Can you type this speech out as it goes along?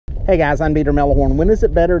Hey guys, I'm Melhorn. When is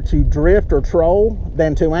it better to drift or troll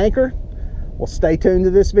than to anchor? Well, stay tuned to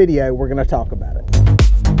this video. We're going to talk about it.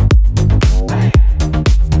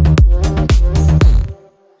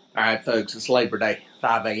 All right, folks, it's Labor Day,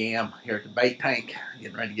 5 a.m. here at the bait tank,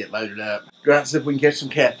 getting ready to get loaded up. Go out and see if we can catch some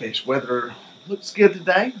catfish. Weather looks good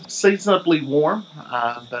today, seasonably warm,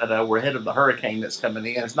 but we're ahead of the hurricane that's coming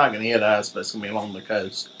in. It's not going to hit us, but it's going to be along the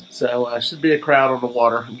coast. So should be a crowd on the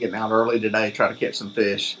water. I'm getting out early today, try to catch some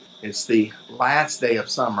fish. It's the last day of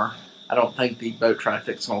summer. I don't think the boat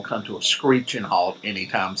traffic's going to come to a screeching halt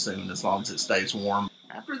anytime soon, as long as it stays warm.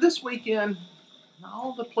 After this weekend,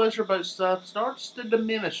 all the pleasure boat stuff starts to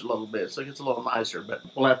diminish a little bit, so it gets a little nicer, but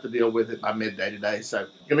we'll have to deal with it by midday today. So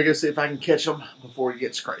I'm gonna go see if I can catch them before it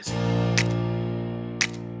gets crazy.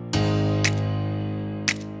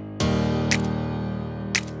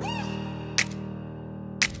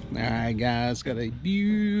 All right, guys, got a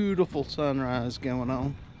beautiful sunrise going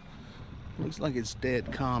on. Looks like it's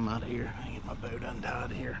dead calm out here. I get my boat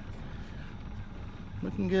untied here.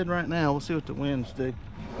 Looking good right now. We'll see what the winds do.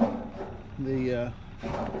 The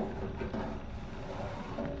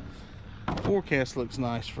forecast looks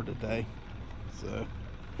nice for today, so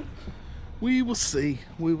we will see.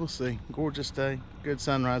 Gorgeous day, good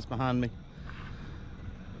sunrise behind me,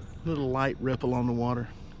 little light ripple on the water.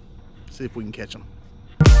 See if we can catch them.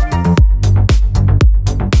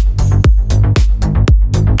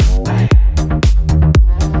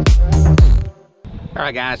 All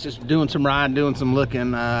right, guys, just doing some riding, doing some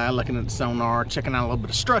looking at the sonar, checking out a little bit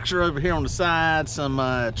of structure over here on the side,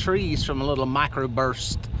 some trees from a little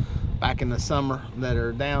microburst back in the summer that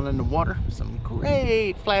are down in the water. Some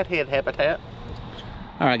great flathead habitat.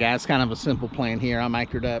 All right, guys, kind of a simple plan here. I'm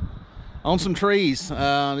anchored up on some trees,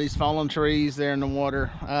 these fallen trees there in the water.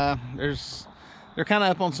 They're kind of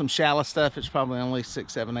up on some shallow stuff. It's probably only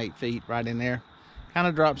 6, 7, 8 feet right in there. Kind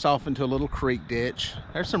of drops off into a little creek ditch.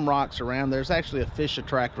 There's some rocks around. There's actually a fish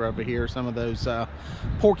attractor over here, some of those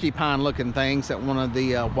porcupine looking things that one of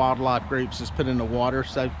the wildlife groups has put in the water.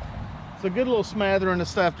 So it's a good little smattering of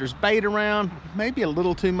stuff. There's bait around, maybe a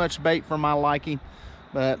little too much bait for my liking,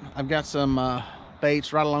 but I've got some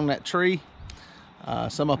baits right along that tree,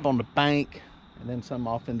 some up on the bank, and then some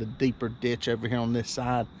off in the deeper ditch over here on this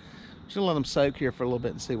side. Just gonna let them soak here for a little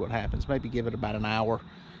bit and see what happens. Maybe give it about an hour.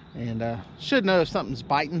 And should know if something's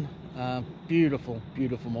biting. Beautiful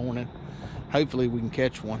morning. Hopefully we can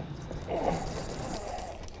catch one.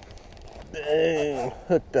 Boom,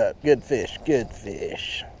 hooked up. Good fish.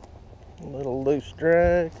 A little loose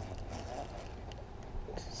drag.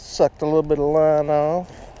 Sucked a little bit of line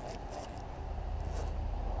off.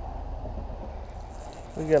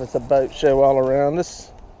 We got us a boat show all around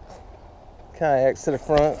us. Kayaks to the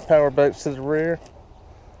front, power boats to the rear.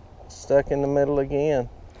 Stuck in the middle again.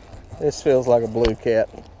 This feels like a blue cat.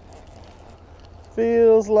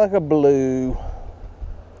 Feels like a blue.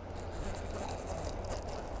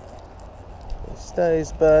 He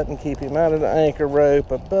stays button, keep him out of the anchor rope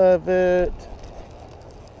above it.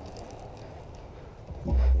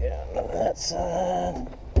 Yeah, on that side.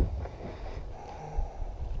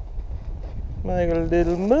 Make a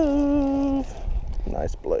little move.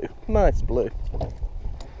 Nice blue, nice blue.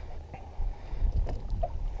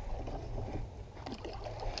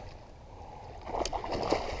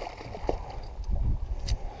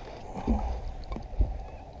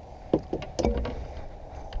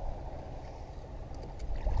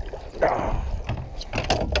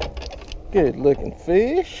 Good looking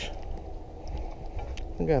fish.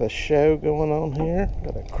 We got a show going on here.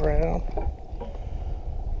 Got a crowd.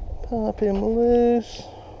 Pop him loose.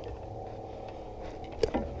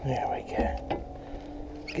 There we go.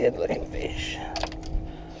 Good looking fish.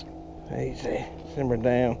 Easy. Simmer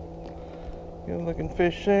down. Good looking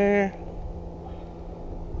fish there.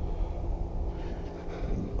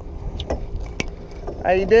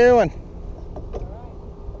 How you doing?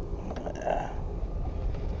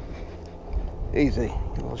 Easy.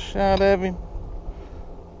 A little shot of him.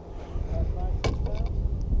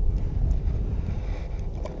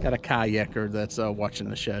 Got a kayaker that's watching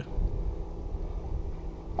the show.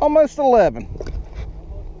 Almost 11.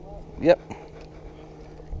 Yep.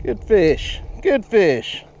 Good fish. Good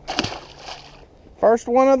fish. First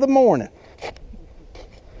one of the morning.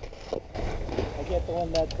 I get the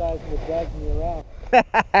one that size with dragging me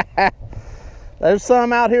around. There's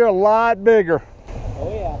some out here a lot bigger. Oh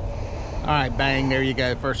yeah. All right, bang, there you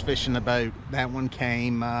go. First fish in the boat. That one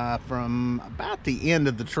came from about the end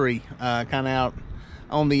of the tree, kind of out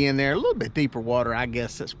on the end there. A little bit deeper water. I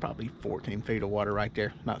guess that's probably 14 feet of water right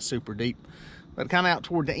there. Not super deep, but kind of out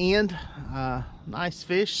toward the end. Nice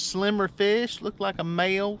fish, slimmer fish. Looked like a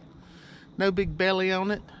male. No big belly on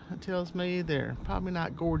it. That tells me they're probably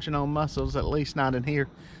not gorging on mussels, at least not in here.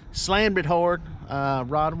 Slammed it hard.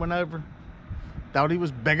 Rod went over. Thought he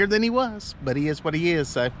was bigger than he was, but he is what he is,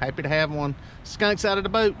 so happy to have one. Skunks out of the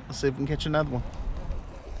boat. Let's see if we can catch another one.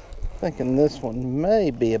 Thinking this one may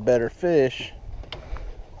be a better fish.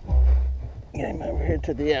 Get him over here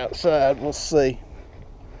to the outside. We'll see.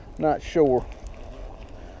 Not sure.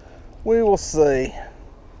 We will see.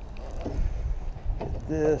 Get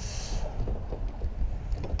this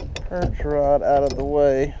perch rod out of the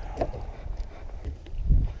way.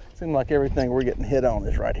 Seems like everything we're getting hit on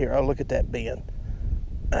is right here. Oh, look at that bend.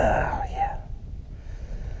 Oh, yeah.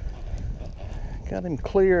 Got him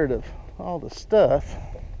cleared of all the stuff.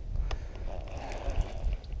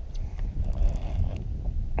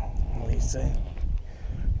 Let me see. Here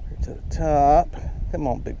to the top. Come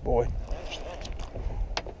on, big boy.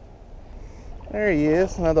 There he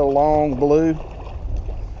is. Another long blue.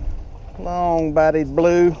 Long-bodied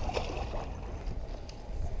blue.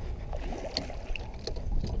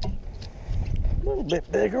 A little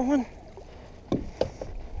bit bigger one.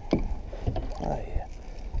 Oh yeah.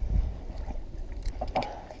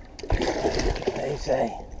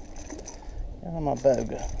 Easy. Got on my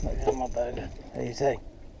boga. Look at my boga. Easy.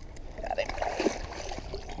 Got him.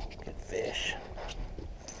 Good fish.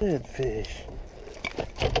 Good fish.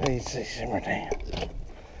 Easy. Simmer down.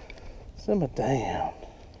 Simmer down.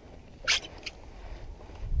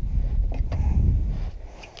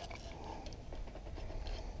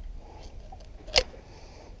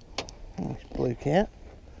 Nice blue cat.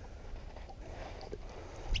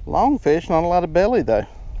 Long fish, not a lot of belly though.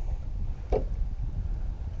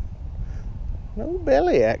 No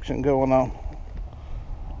belly action going on.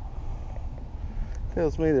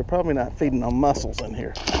 Tells me they're probably not feeding on mussels in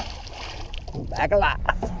here. Back alive.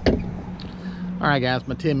 All right, guys,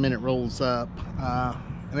 my 10-minute roll's up,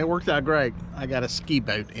 and it worked out great. I got a ski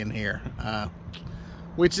boat in here,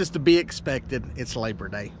 which is to be expected. It's Labor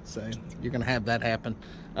Day, so you're gonna have that happen.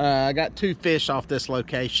 I got 2 fish off this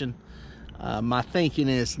location. My thinking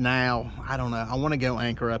is now, I don't know, I want to go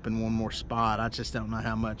anchor up in one more spot. I just don't know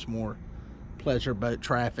how much more pleasure boat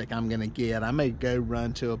traffic I'm gonna get. I may go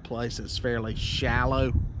run to a place that's fairly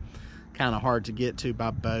shallow, kind of hard to get to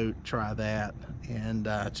by boat. Try that, and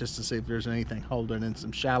just to see if there's anything holding in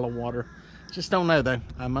some shallow water. Just don't know though.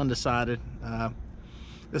 I'm undecided.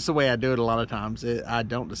 This is the way I do it a lot of times. I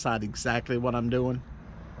don't decide exactly what I'm doing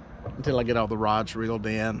until I get all the rods reeled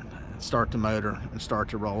in, start the motor, and start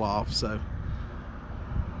to roll off. So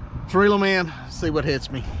let's reel them in, see what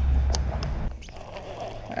hits me.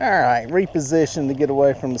 All right, reposition to get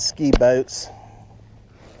away from the ski boats.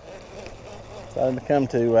 Decided to come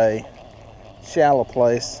to a shallow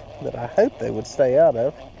place that I hope they would stay out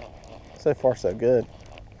of. So far, so good.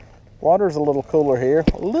 Water's a little cooler here,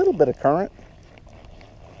 a little bit of current.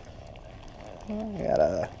 I got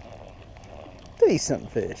a decent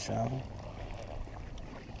fish on.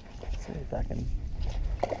 See if I can.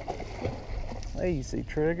 Easy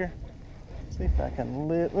trigger. See if I can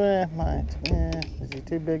lift. Is he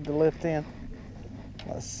too big to lift in?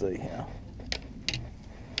 Let's see here.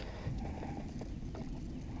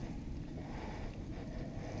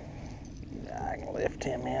 Yeah, I can lift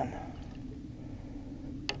him in.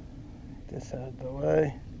 This out of the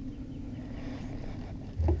way.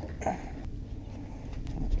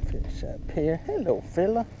 Fish up here. Hello,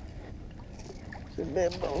 fella. Should be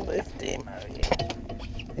able to lift him. Oh,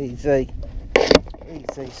 yeah. Easy.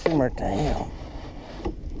 Easy. Simmer down.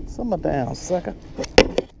 Simmer down, sucker.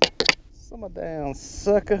 Simmer down,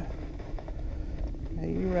 sucker.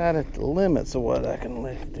 Hey, you right at the limits of what I can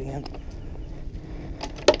lift in.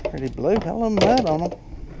 Pretty blue. Got a little mud on them.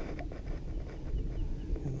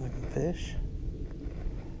 Good looking fish.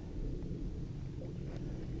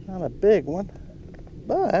 Not a big one,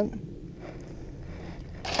 but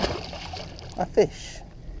a fish.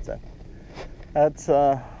 So that's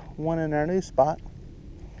one in our new spot.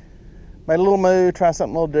 Made a little move, try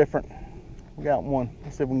something a little different. We got one.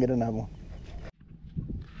 Let's see if we can get another one.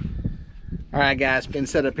 All right, guys, been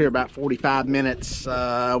set up here about 45 minutes. We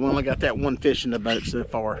only got that one fish in the boat so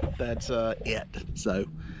far. That's it. So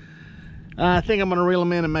I think I'm gonna reel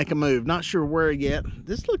them in and make a move. Not sure where yet.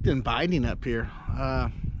 This looked inviting up here.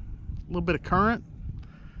 A little bit of current,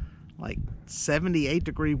 like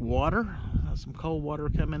 78-degree water. Some cold water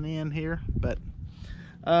coming in here, but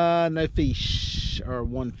no fish, or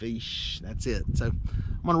one fish. That's it. So I'm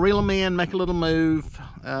gonna reel them in, make a little move.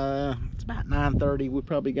 It's about 9:30. We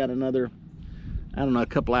probably got another, I don't know, a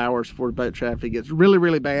couple hours before the boat traffic gets really,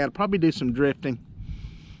 really bad. Probably do some drifting.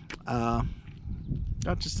 Got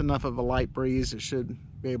just enough of a light breeze. It should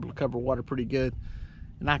be able to cover water pretty good.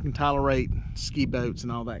 And I can tolerate ski boats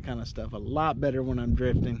and all that kind of stuff a lot better when I'm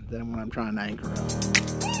drifting than when I'm trying to anchor up.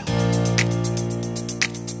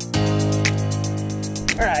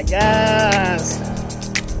 All right, guys.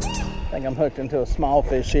 I think I'm hooked into a small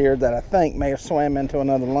fish here that I think may have swam into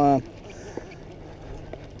another line.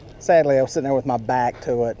 Sadly, I was sitting there with my back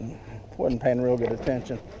to it and wasn't paying real good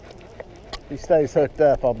attention. If he stays hooked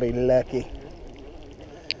up, I'll be lucky.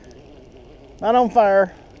 Not on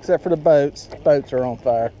fire, except for the boats. Boats are on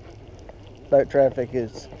fire. Boat traffic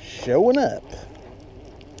is showing up.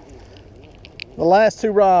 The last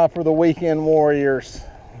 2 rod for the weekend warriors.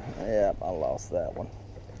 Yep, I lost that one.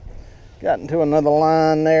 Got into another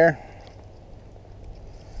line there.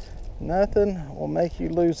 Nothing will make you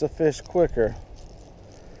lose a fish quicker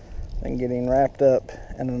than getting wrapped up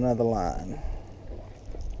in another line.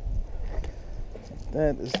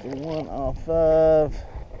 That is the one off of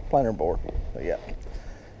planer board. But yeah,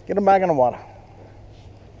 get them back in the water.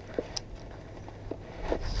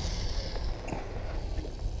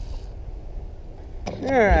 All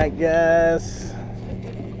right, guys.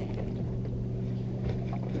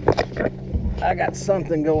 I got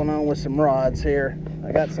something going on with some rods here.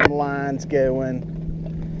 I got some lines going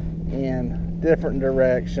in different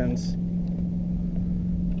directions.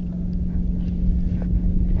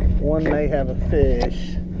 One may have a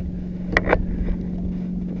fish.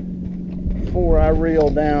 Before I reel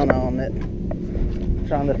down on it, I'm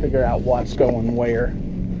trying to figure out what's going where.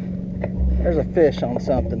 There's a fish on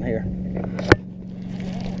something here.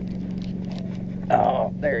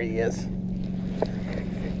 Oh, there he is.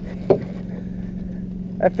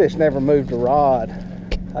 That fish never moved a rod.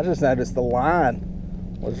 I just noticed the line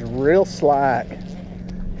was real slack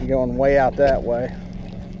and going way out that way.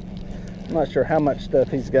 I'm not sure how much stuff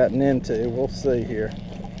he's gotten into. We'll see here.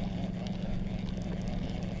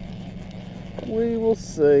 We will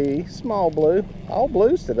see. Small blue. All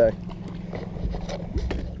blues today.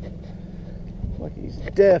 Look, he's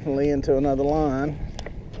definitely into another line.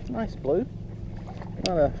 Nice blue.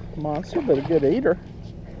 Not a monster, but a good eater.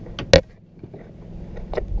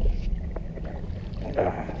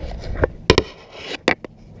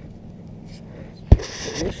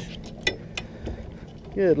 Fish.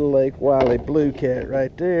 Good Lake Wiley blue cat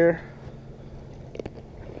right there.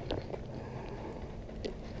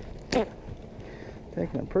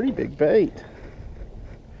 Taking a pretty big bait.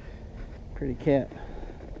 Pretty cat.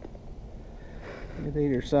 Good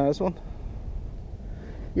eater size one.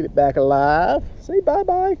 Get it back alive. Say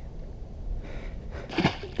bye-bye.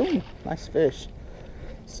 Ooh, nice fish.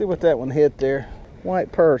 Let's see what that one hit there.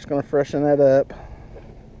 White perch, gonna freshen that up.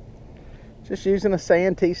 Just using a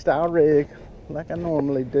Santee style rig like I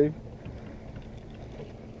normally do.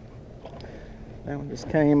 That one just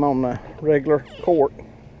came on the regular cork.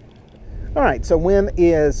 All right, so when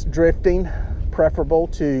is drifting preferable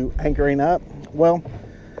to anchoring up? Well,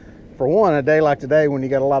 for one, a day like today when you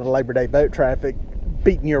got a lot of Labor Day boat traffic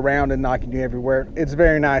beating you around and knocking you everywhere, it's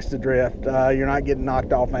very nice to drift. You're not getting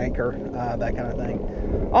knocked off anchor, that kind of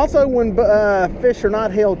thing. Also, when fish are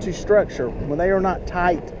not held to structure, when they are not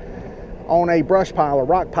tight on a brush pile or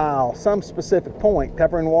rock pile, some specific point,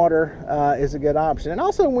 covering water is a good option. And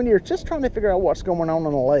also when you're just trying to figure out what's going on the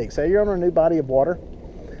lake, say you're on a new body of water,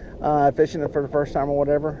 fishing it for the first time or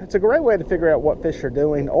whatever, it's a great way to figure out what fish are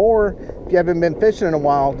doing, or if you haven't been fishing in a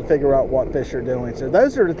while, to figure out what fish are doing. So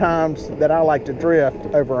those are the times that I like to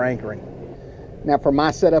drift over anchoring. Now for my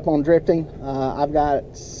setup on drifting, I've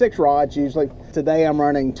got 6 rods usually. Today I'm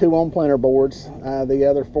running 2 on planer boards, the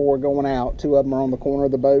other 4 going out. 2 of them are on the corner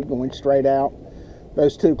of the boat going straight out.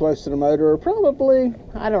 Those 2 close to the motor are probably,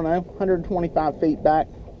 I don't know, 125 feet back.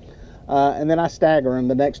 And then I stagger them.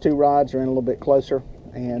 The next 2 rods are in a little bit closer.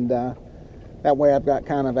 And that way I've got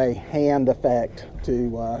kind of a hand effect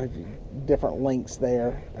to different lengths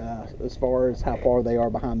there as far as how far they are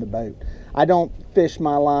behind the boat. I don't fish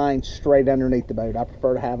my line straight underneath the boat. I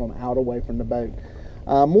prefer to have them out away from the boat.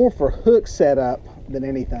 More for hook setup than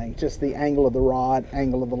anything. Just the angle of the rod,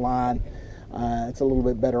 angle of the line. It's a little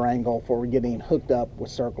bit better angle for getting hooked up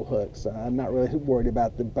with circle hooks. I'm not really worried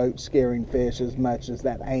about the boat scaring fish as much as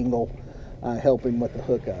that angle helping with the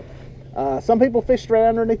hookup. Some people fish straight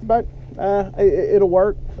underneath the boat. It'll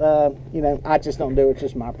work. You know, I just don't do it. It's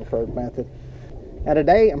just my preferred method. Now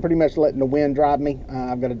today, I'm pretty much letting the wind drive me.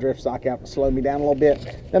 I've got a drift sock out to slow me down a little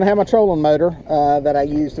bit. Then I have my trolling motor that I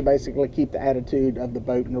use to basically keep the attitude of the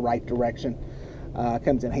boat in the right direction.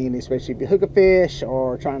 Comes in handy, especially if you hook a fish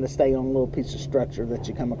or trying to stay on a little piece of structure that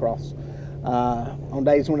you come across. On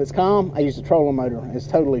days when it's calm, I use the trolling motor. It's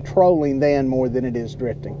totally trolling then more than it is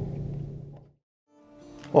drifting.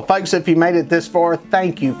 Well, folks, if you made it this far,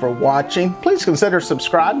 thank you for watching. Please consider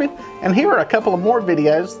subscribing, and here are a couple of more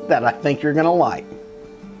videos that I think you're going to like.